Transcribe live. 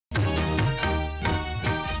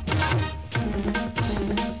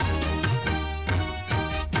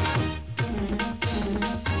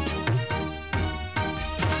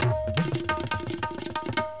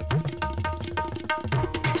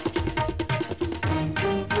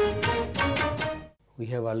We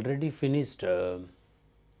have already finished 3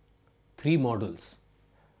 modules,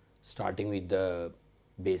 starting with the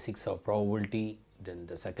basics of probability, then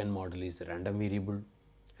the second model is random variable,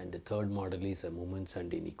 and the third model is moments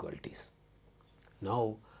and inequalities.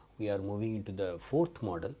 Now we are moving into the fourth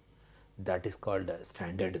model, that is called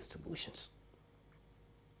standard distributions.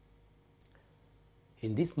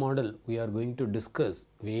 In this model we are going to discuss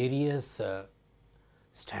various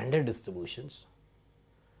standard distributions,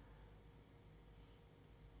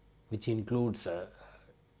 which includes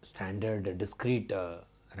standard discrete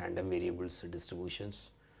random variables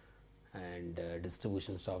distributions and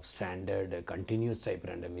distributions of standard continuous type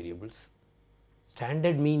random variables.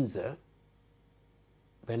 Standard means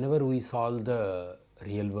whenever we solve the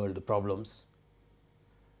real world problems,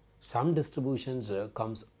 some distributions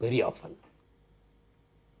comes very often.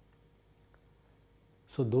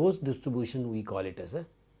 So those distribution we call it as a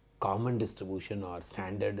common distribution or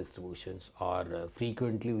standard distributions, or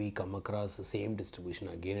frequently we come across the same distribution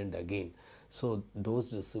again and again. So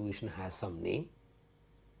those distribution has some name.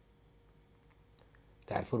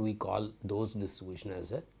 Therefore, we call those distribution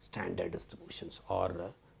as a standard distributions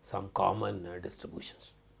or some common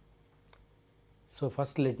distributions. So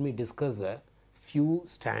first let me discuss a few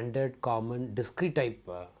standard common discrete type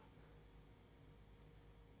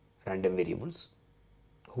random variables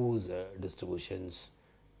whose distributions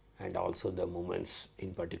and also the moments,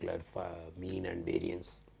 in particular for mean and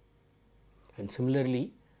variance. And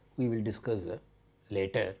similarly we will discuss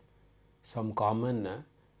later some common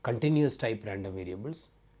continuous type random variables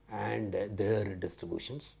and their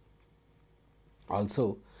distributions,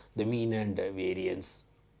 also the mean and variance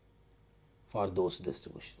for those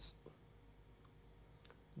distributions.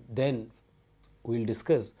 Then we will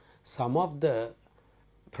discuss some of the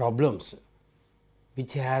problems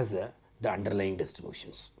which has the underlying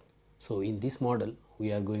distributions. So in this model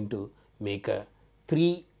we are going to make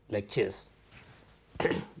 3 lectures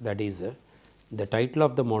that is the title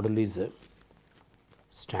of the model is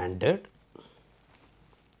standard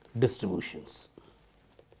distributions.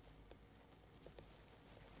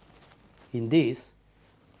 In this,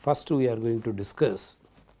 first we are going to discuss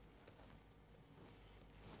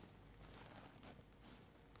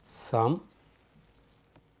some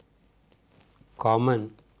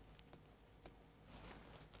common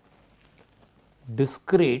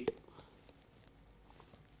discrete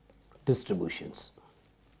distributions.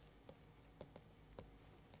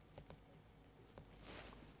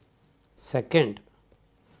 Second,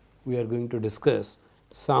 we are going to discuss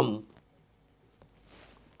some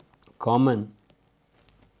common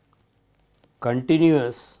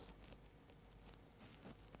continuous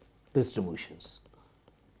distributions.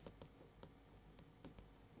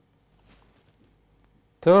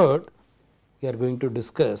 Third, we are going to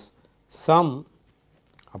discuss some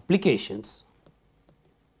applications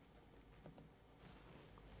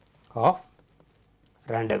of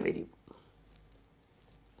random variable.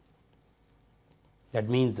 That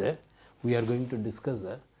means we are going to discuss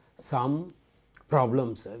some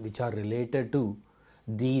problems which are related to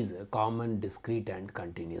these common discrete and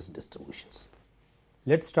continuous distributions.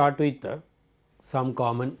 Let us start with some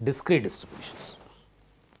common discrete distributions.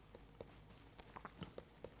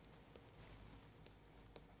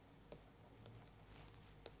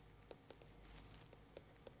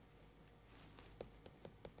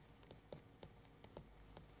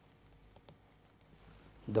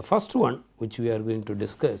 The first one which we are going to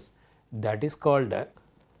discuss, that is called a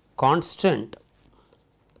constant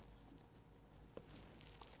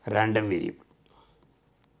random variable.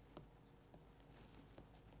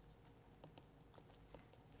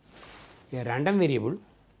 A random variable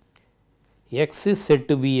x is said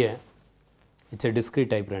to be it is a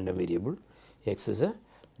discrete type random variable. X is a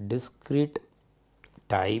discrete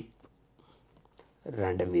type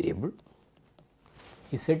random variable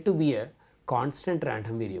is said to be a constant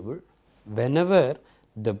random variable whenever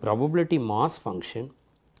the probability mass function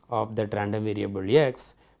of that random variable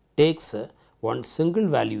x takes one single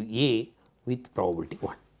value a with probability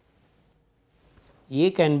 1.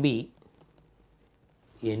 A can be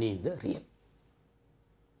any in the real.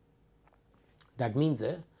 That means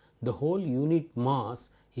the whole unit mass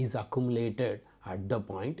is accumulated at the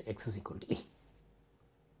point x is equal to a.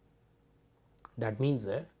 That means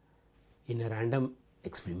in a random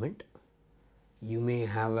experiment you may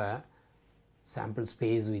have a sample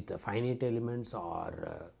space with finite elements or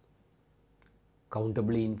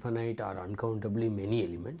countably infinite or uncountably many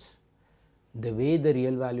elements. The way the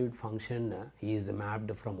real valued function is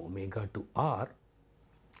mapped from omega to r,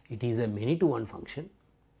 it is a many to one function.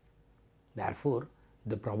 Therefore,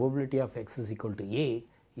 the probability of x is equal to a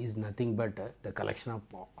is nothing but the collection of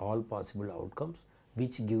all possible outcomes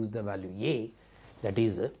which gives the value A, that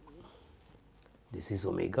is this is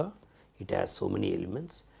omega, it has so many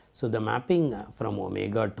elements. So, the mapping from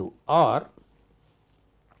omega to R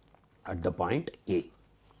at the point A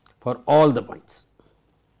for all the points.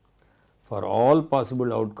 For all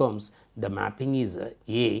possible outcomes, the mapping is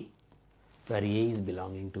A, where A is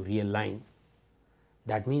belonging to real line.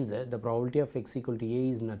 That means the probability of x equal to A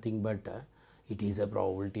is nothing but it is a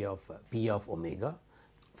probability of P of omega.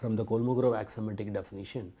 From the Kolmogorov axiomatic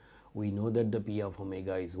definition, we know that the P of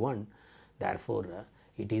omega is 1. Therefore,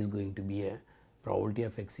 it is going to be a probability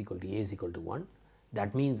of x equal to A is equal to 1.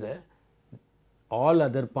 That means all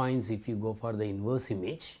other points, if you go for the inverse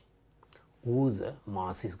image, whose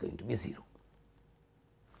mass is going to be 0.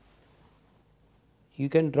 You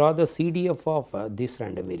can draw the CDF of this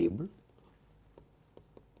random variable.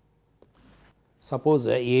 Suppose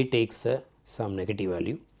A takes some negative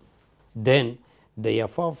value, then the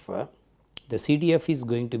f of the CDF is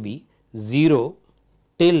going to be 0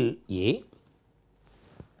 till A.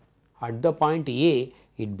 At the point A,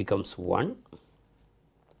 it becomes 1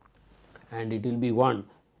 and it will be 1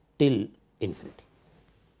 till infinity.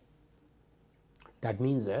 That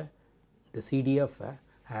means the CDF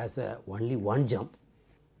has only one jump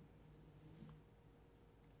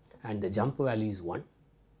and the jump value is 1.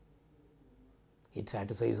 It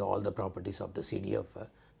satisfies all the properties of the CDF.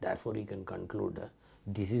 Therefore, you can conclude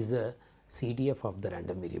this is the CDF of the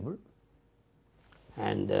random variable.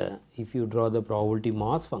 And if you draw the probability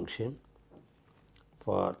mass function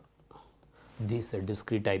for this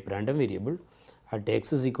discrete type random variable, at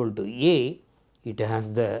x is equal to A, it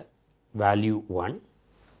has the value 1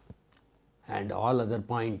 and all other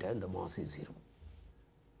point the mass is 0.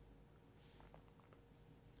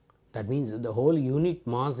 That means the whole unit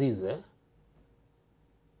mass is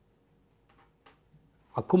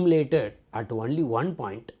accumulated at only one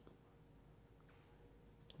point.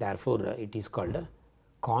 Therefore, it is called a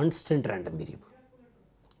constant random variable.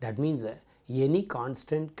 That means any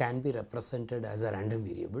constant can be represented as a random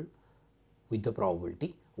variable with the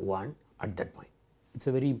probability 1 at that point. It is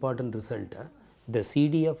a very important result. The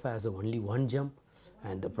CDF has only one jump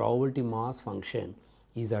and the probability mass function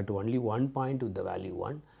is at only one point with the value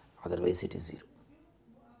 1, otherwise it is 0.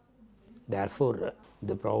 Therefore,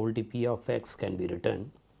 the probability P of x can be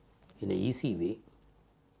written in a easy way.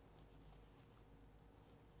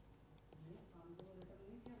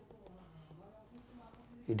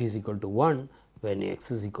 It is equal to 1 when x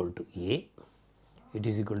is equal to A, it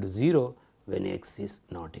is equal to 0 when x is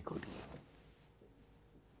not equal to A.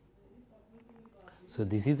 So,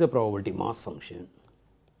 this is a probability mass function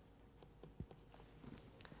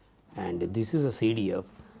and this is a CDF,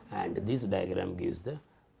 and this diagram gives the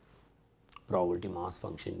probability mass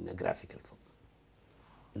function in a graphical form.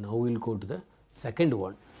 Now, we will go to the second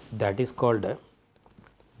one, that is called a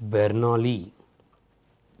Bernoulli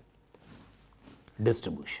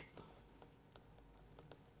distribution.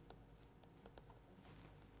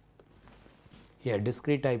 A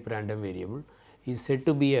discrete type random variable is said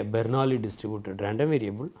to be a Bernoulli distributed random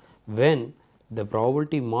variable when the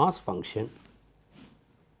probability mass function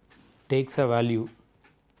takes a value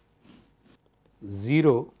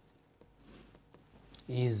 0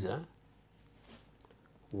 is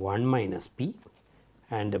 1 minus p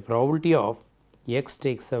and the probability of x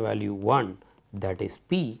takes a value 1, that is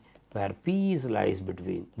p, where p is lies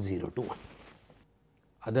between 0 to 1.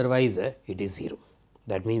 Otherwise, it is 0.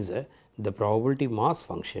 That means, the probability mass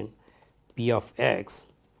function p of x,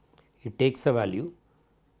 it takes a value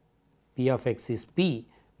p of x is p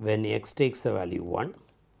when x takes a value 1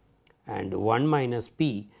 and 1 minus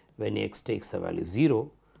p when x takes a value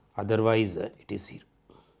 0, otherwise it is 0.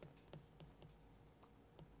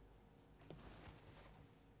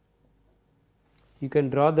 You can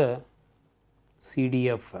draw the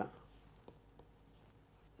CDF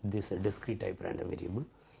this discrete type random variable.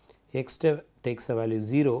 X takes a value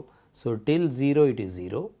 0. So, till 0 it is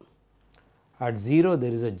 0. At 0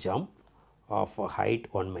 there is a jump of height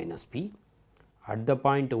 1 minus p. At the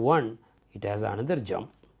point 1 it has another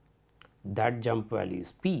jump, that jump value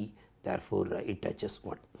is p, therefore, it touches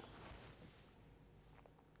 1.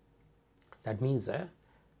 That means,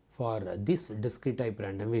 for this discrete type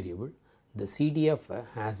random variable, the CDF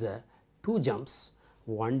has two jumps.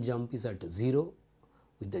 One jump is at 0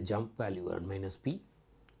 with the jump value 1 minus p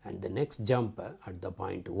and the next jump at the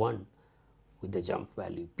point 1 with the jump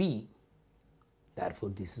value p. Therefore,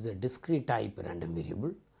 this is a discrete type random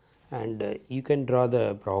variable and you can draw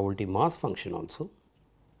the probability mass function also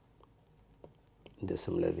in the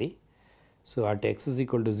similar way. So, at x is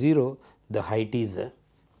equal to 0, the height is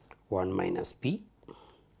 1 minus p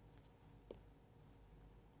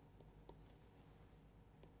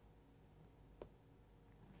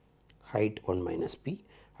height 1 minus p.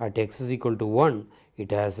 At x is equal to 1,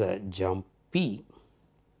 it has a jump p.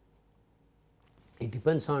 It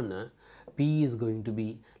depends on p is going to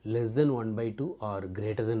be less than 1 by 2 or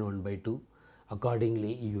greater than 1 by 2.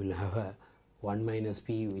 Accordingly, you will have a 1 minus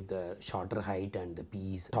p with the shorter height and the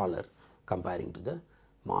p is taller comparing to the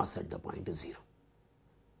mass at the point 0.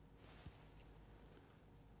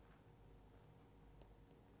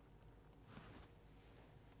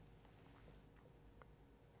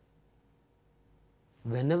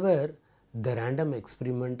 Whenever the random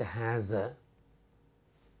experiment has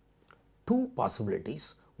two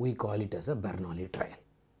possibilities, we call it as a Bernoulli trial.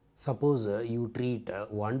 Suppose you treat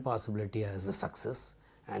one possibility as a success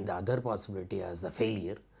and the other possibility as a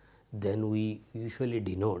failure, then we usually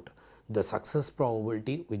denote the success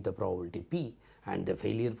probability with the probability p and the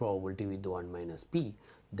failure probability with the 1 minus p.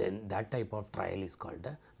 Then that type of trial is called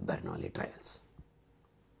the Bernoulli trials.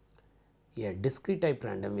 A discrete type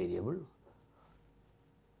random variable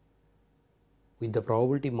with the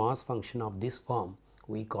probability mass function of this form,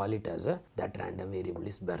 we call it as that random variable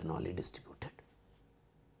is Bernoulli distributed.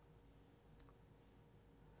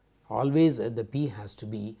 Always the p has to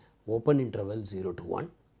be open interval 0 to 1.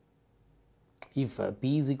 If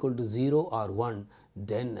p is equal to 0 or 1,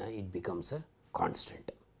 then it becomes a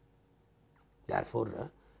constant. Therefore,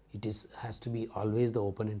 it has to be always the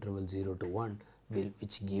open interval 0 to 1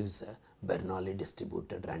 which gives a Bernoulli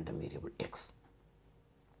distributed random variable x.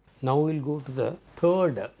 Now, we will go to the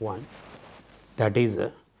third one, that is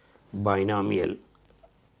a binomial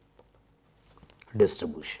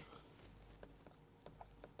distribution.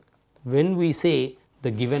 When we say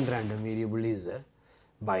the given random variable is a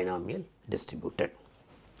binomial distributed,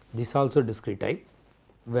 this also discrete type.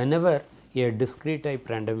 Whenever a discrete type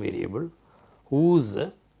random variable whose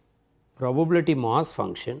probability mass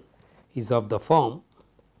function is of the form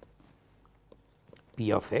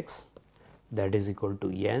p of x, that is equal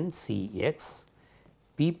to n c x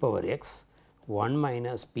p power x 1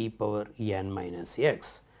 minus p power n minus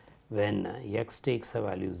x, when x takes a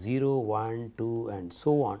value 0, 1, 2 and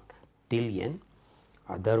so on till n,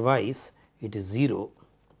 otherwise it is 0,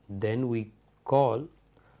 then we call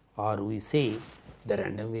or we say the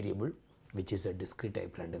random variable, which is a discrete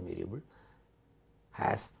type random variable,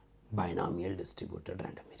 has binomial distributed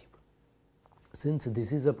random variable. Since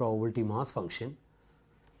this is a probability mass function,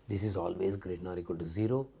 this is always greater than or equal to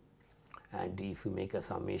 0, and if you make a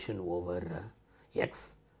summation over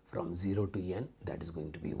x from 0 to n, that is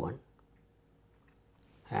going to be 1,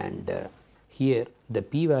 and here the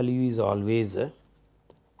p value is always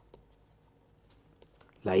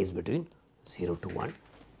lies between 0 to 1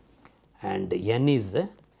 and n is the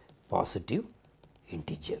positive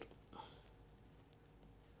integer.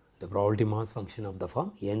 The probability mass function of the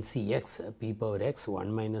form ncx p power x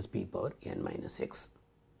 1 minus p power n minus x.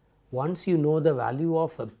 Once you know the value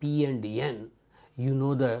of p and n, you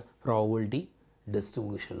know the probability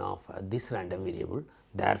distribution of this random variable.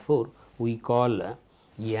 Therefore, we call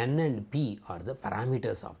n and p are the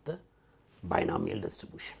parameters of the binomial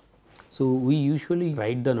distribution. So, we usually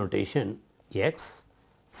write the notation x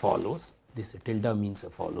follows, this tilde means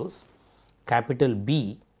follows, capital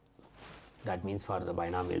B, that means for the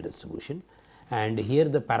binomial distribution, and here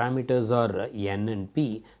the parameters are n and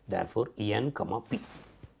p, therefore, n comma p.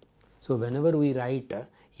 So, whenever we write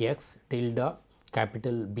x tilde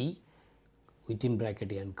capital B within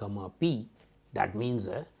bracket n comma p, that means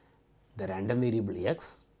the random variable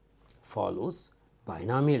x follows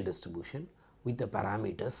binomial distribution with the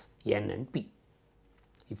parameters n and p.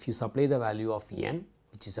 If you supply the value of n,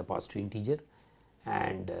 which is a positive integer,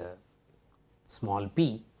 and small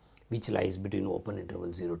p, which lies between open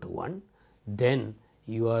interval 0 to 1, then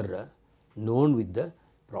you are known with the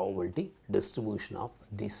probability distribution of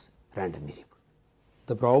this random variable.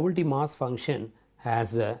 The probability mass function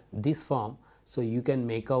has this form. So, you can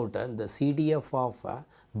make out the CDF of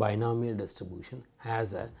binomial distribution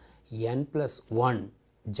has n plus 1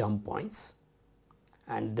 jump points,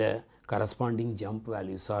 and the corresponding jump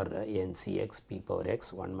values are ncx p power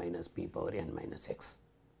x 1 minus p power n minus x.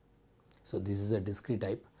 So, this is a discrete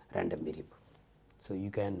type random variable. So, you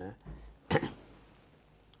can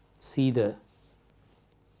see the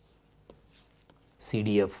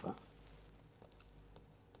CDF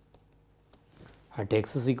at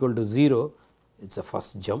x is equal to 0, it is a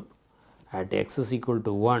first jump, at x is equal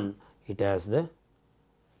to 1, it has the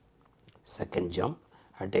second jump,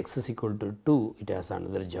 at x is equal to 2, it has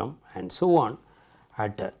another jump, and so on.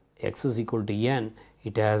 At x is equal to n,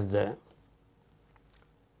 it has the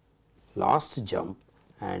last jump,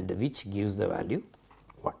 and which gives the value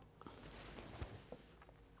 1.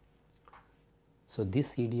 So,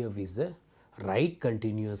 this CDF is the right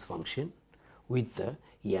continuous function with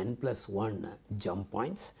n plus 1 jump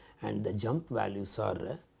points, and the jump values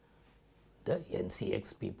are the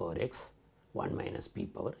ncx p power x 1 minus p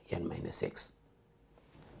power n minus x.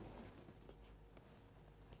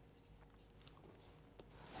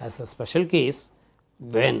 As a special case,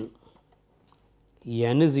 when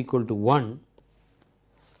n is equal to 1,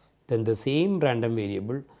 then the same random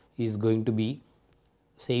variable is going to be,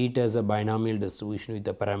 say it as a binomial distribution with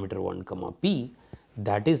the parameter 1 comma p,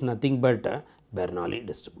 that is nothing but a Bernoulli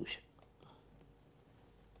distribution.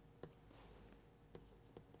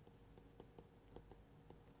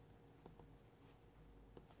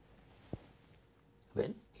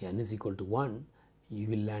 When n is equal to 1, you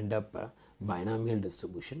will land up a binomial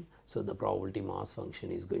distribution. So, the probability mass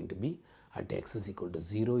function is going to be at x is equal to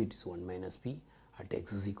 0, it is 1 minus p, at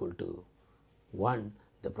x is equal to 1,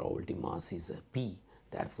 the probability mass is p,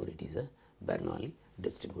 therefore, it is a Bernoulli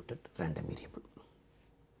distributed random variable.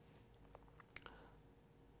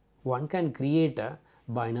 One can create a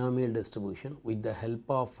binomial distribution with the help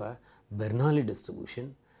of a Bernoulli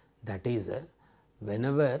distribution, that is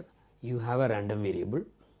whenever you have a random variable.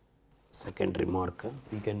 Second remark,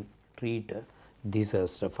 we can treat this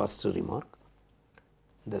as the first remark.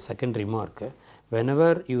 The second remark,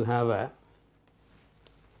 whenever you have a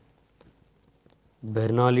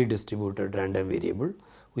Bernoulli distributed random variable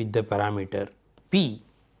with the parameter p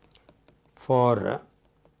for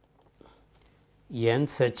n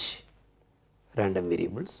such random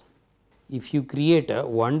variables, if you create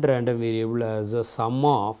one random variable as a sum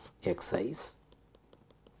of xi's,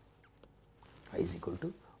 I is equal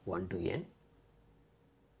to 1 to n,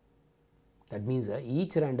 that means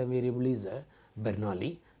each random variable is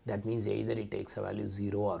Bernoulli, that means either it takes a value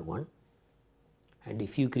 0 or 1, and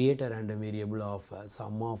if you create a random variable of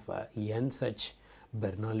sum of n such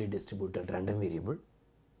Bernoulli distributed random variable,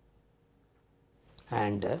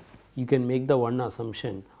 and you can make the one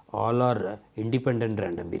assumption all are independent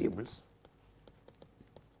random variables.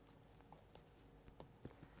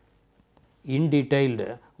 In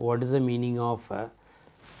detailed, what is the meaning of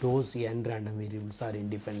those n random variables are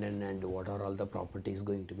independent and what are all the properties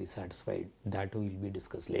going to be satisfied, that will be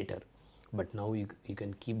discussed later, but now you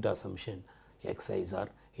can keep the assumption xi's are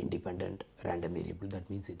independent random variable, that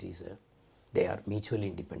means it is they are mutually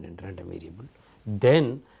independent random variable.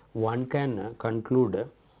 Then one can conclude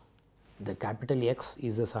the capital X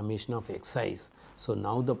is the summation of xi's. So,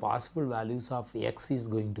 now the possible values of x is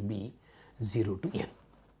going to be 0 to n,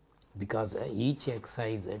 because each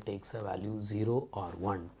xi's takes a value 0 or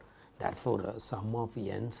 1. Therefore, sum of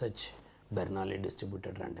n such Bernoulli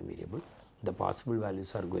distributed random variable, the possible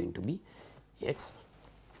values are going to be x,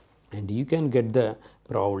 and you can get the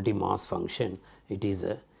probability mass function. It is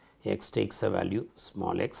x takes a value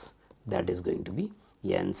small x, that is going to be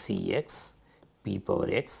ncx p power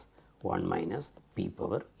x 1 minus p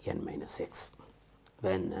power n minus x,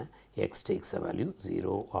 when x takes a value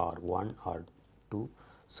 0 or 1 or 2,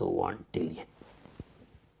 so on till n.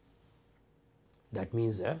 That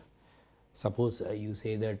means suppose you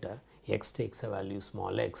say that x takes a value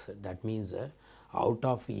small x, that means out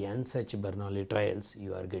of n such Bernoulli trials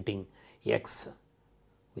you are getting x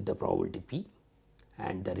with the probability p,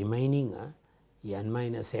 and the remaining n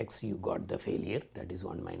minus x you got the failure, that is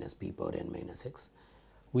 1 minus p power n minus x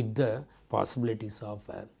with the possibilities of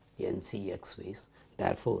ncx ways.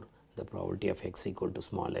 Therefore, the probability of x equal to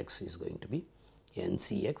small x is going to be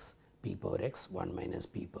ncx p power x 1 minus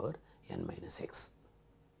p power n minus x.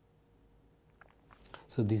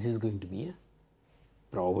 So, this is going to be a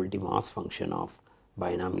probability mass function of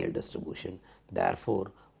binomial distribution.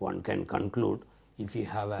 Therefore, one can conclude if you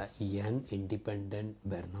have a n independent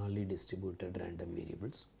Bernoulli distributed random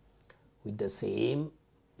variables with the same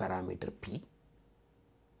parameter p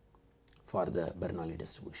for the Bernoulli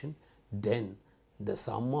distribution, then the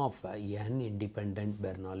sum of n independent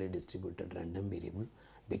Bernoulli distributed random variable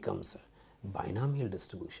becomes a binomial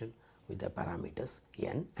distribution with the parameters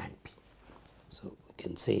n and p. So, we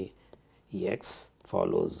can say x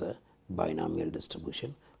follows a binomial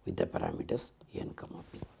distribution with the parameters n comma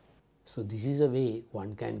p. So, this is a way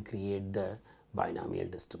one can create the binomial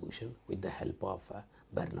distribution with the help of a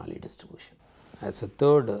Bernoulli distribution. As a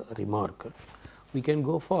third remark, we can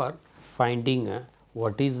go for finding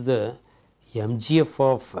what is the MGF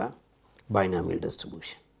of binomial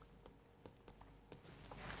distribution.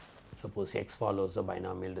 Suppose x follows a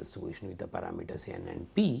binomial distribution with the parameters n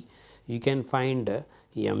and p, you can find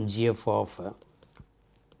MGF of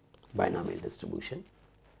binomial distribution,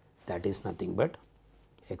 that is nothing but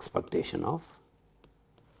expectation of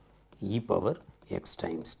e power x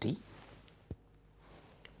times t,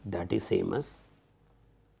 that is same as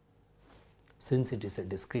since it is a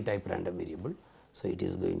discrete type random variable. So, it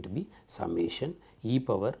is going to be summation e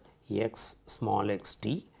power x small x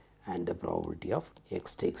t and the probability of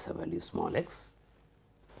x takes a value small x,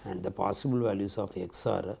 and the possible values of x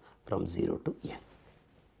are from 0 to n.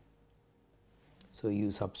 So,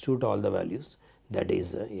 you substitute all the values, that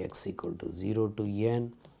is x equal to 0 to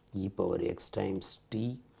n e power x times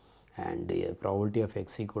t, and the probability of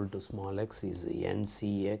x equal to small x is n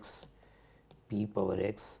c x p power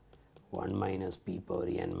x 1 minus p power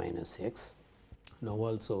n minus x. Now,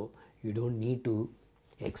 also you do not need to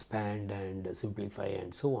expand and simplify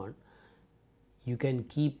and so on. You can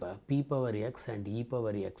keep p power x and e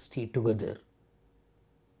power x t together.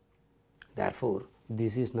 Therefore,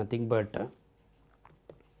 this is nothing but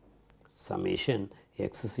summation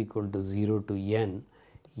x is equal to 0 to n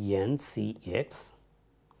n c x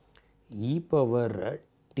e power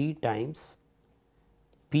t times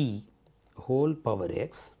p whole power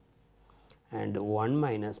x and 1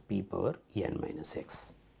 minus p power n minus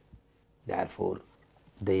x. Therefore,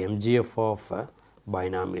 the MGF of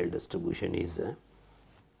binomial distribution is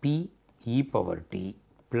p e power t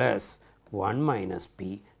plus 1 minus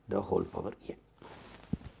p the whole power n.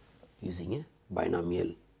 Using a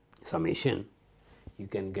binomial summation, you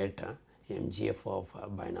can get MGF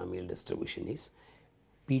of binomial distribution is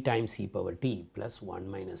p times e power t plus 1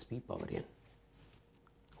 minus p power n.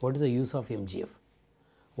 What is the use of MGF?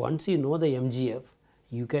 Once you know the MGF,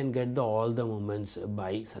 you can get all the moments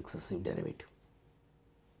by successive derivative.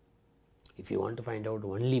 If you want to find out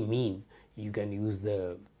only mean, you can use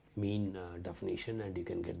the mean definition and you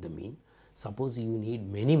can get the mean. Suppose you need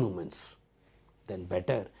many moments, then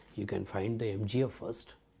better you can find the MGF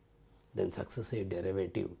first, then successive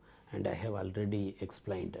derivative, and I have already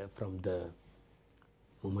explained from the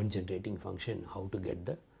moment generating function how to get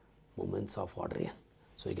the moments of order n.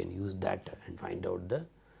 So, you can use that and find out the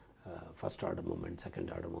first order moment,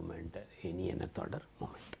 second order moment, any nth order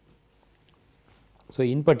moment. So,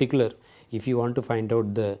 in particular, if you want to find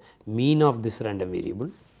out the mean of this random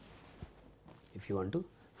variable,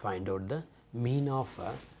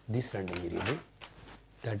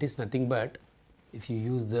 that is nothing but if you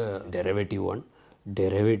use the derivative one,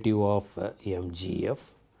 derivative of MGF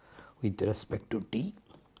with respect to t,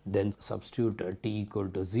 then substitute t equal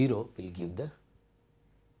to 0 will give the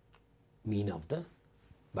mean of the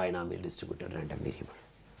binomial distributed random variable.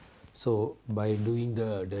 So, by doing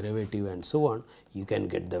the derivative and so on, you can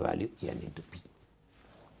get the value n into p.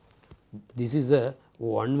 This is a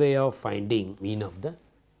one way of finding mean of the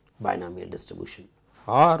binomial distribution,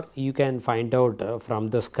 or you can find out from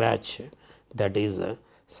the scratch, that is a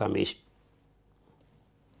summation,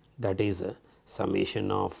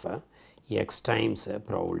 of x times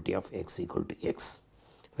probability of x equal to x,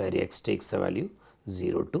 where x takes the value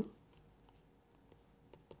 0 to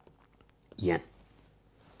n.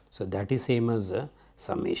 So, that is same as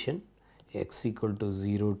summation x equal to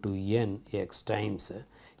 0 to n x times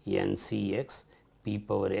n c x p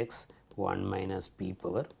power x 1 minus p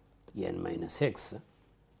power n minus x.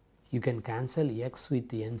 You can cancel x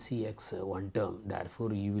with n c x one term,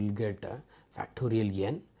 therefore, you will get factorial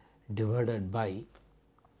n divided by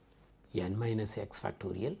n minus x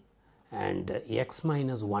factorial and x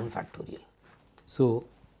minus 1 factorial. So,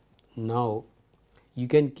 now you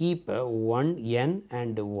can keep 1 n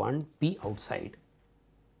and 1 p outside.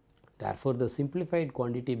 Therefore, the simplified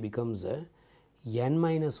quantity becomes n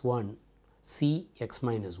minus 1 c x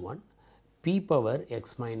minus 1 p power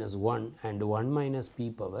x minus 1 and 1 minus p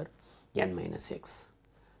power n minus x.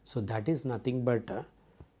 So, that is nothing but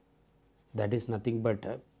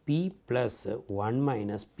p plus 1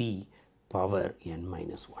 minus p power n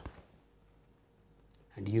minus 1,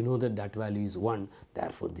 and you know that that value is 1,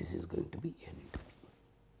 therefore, this is going to be n into p.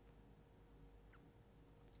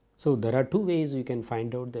 So, there are two ways you can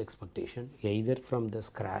find out the expectation, either from the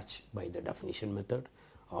scratch by the definition method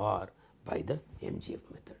or by the MGF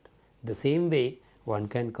method. The same way one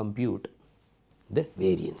can compute the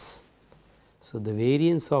variance. So, the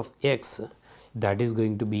variance of x, that is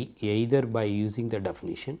going to be either by using the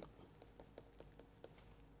definition.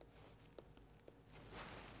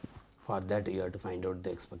 For that you have to find out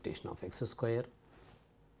the expectation of x square,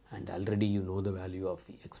 and already you know the value of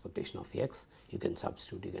expectation of x, you can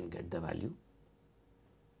substitute, you can get the value,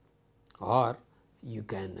 or you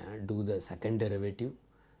can do the second derivative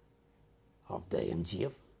of the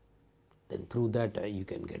MGF, then through that you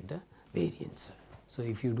can get the variance. So,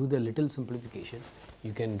 if you do the little simplification,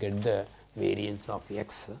 you can get the variance of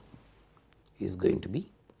x is going to be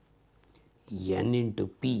n into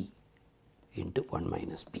p into 1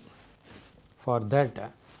 minus p. For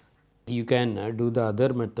that you can do the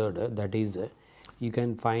other method, that is you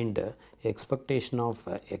can find expectation of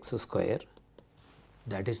x square,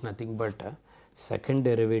 that is nothing but second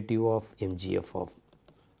derivative of mgf of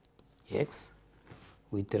x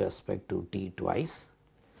with respect to t twice,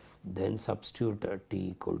 then substitute t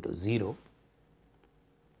equal to 0.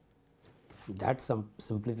 That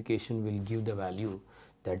simplification will give the value,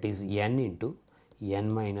 that is n into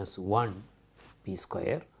n minus 1 p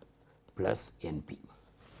square plus np.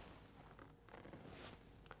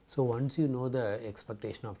 So, once you know the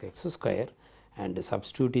expectation of x square and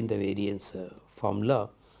substitute in the variance formula,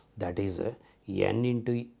 that is n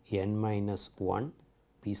into n minus 1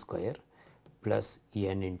 p square plus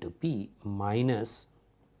n into p minus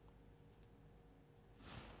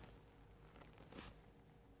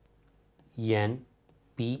n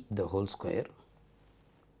p the whole square.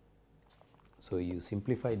 So, you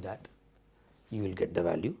simplify that, you will get the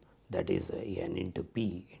value, that is n into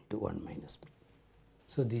p into 1 minus p.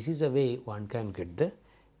 So, this is the way one can get the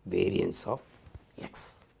variance of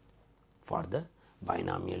x for the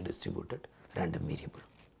binomial distributed random variable.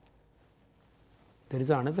 There is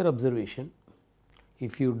another observation.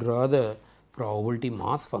 If you draw the probability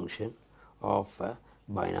mass function of a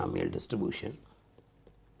binomial distribution,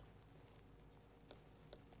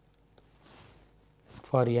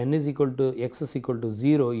 for n is equal to x is equal to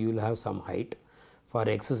 0, you will have some height. For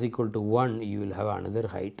x is equal to 1, you will have another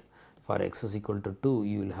height. For x is equal to 2,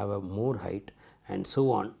 you will have a more height, and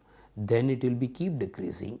so on. Then it will be keep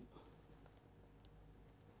decreasing.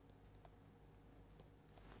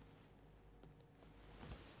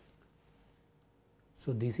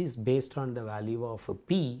 So, this is based on the value of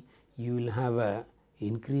p, you will have a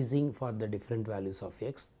increasing for the different values of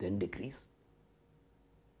x, then decrease.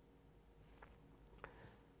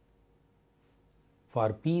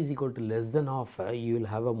 For p is equal to less than half, you will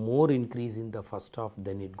have a more increase in the first half,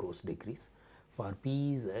 then it goes decrease. For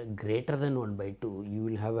p is greater than 1 by 2, you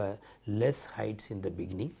will have a less heights in the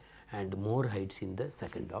beginning and more heights in the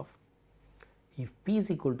second half. If p is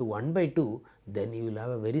equal to 1 by 2, then you will have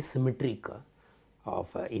a very symmetric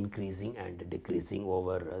of increasing and decreasing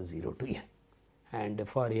over 0 to n. And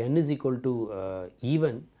for n is equal to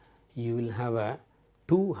even, you will have a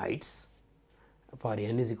 2 heights. For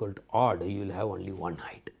n is equal to odd, you will have only one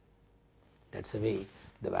height. That is the way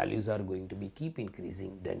the values are going to be keep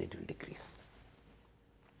increasing, then it will decrease.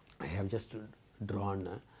 I have just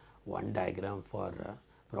drawn one diagram for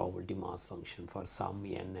probability mass function for some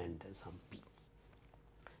n and some p.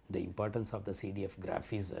 The importance of the CDF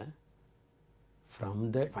graph is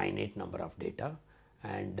from the finite number of data,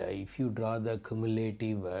 and if you draw the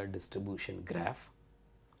cumulative distribution graph,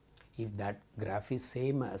 if that graph is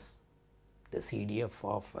same as the CDF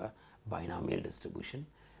of binomial distribution,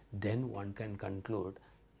 then one can conclude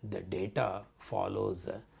the data follows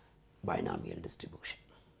binomial distribution.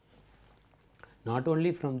 Not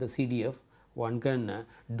only from the CDF, one can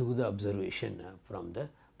do the observation from the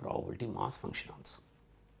probability mass function also.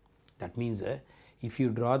 That means if you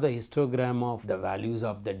draw the histogram of the values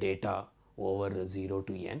of the data over 0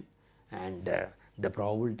 to n, and the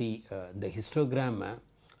probability, the histogram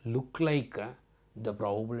look like the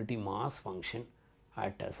probability mass function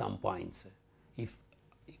at some points, if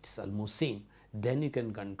it is almost same, then you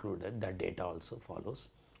can conclude that the data also follows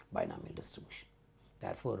binomial distribution.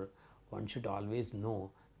 Therefore, one should always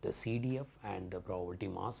know the CDF and the probability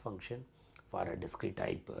mass function for a discrete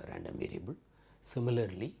type random variable.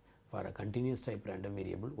 Similarly, for a continuous type random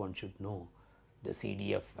variable, one should know the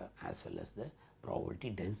CDF as well as the probability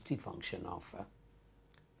density function of a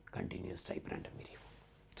continuous type random variable.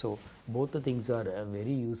 So, both the things are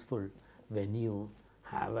very useful when you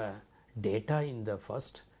have a data in the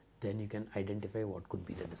first, then you can identify what could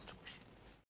be the distribution.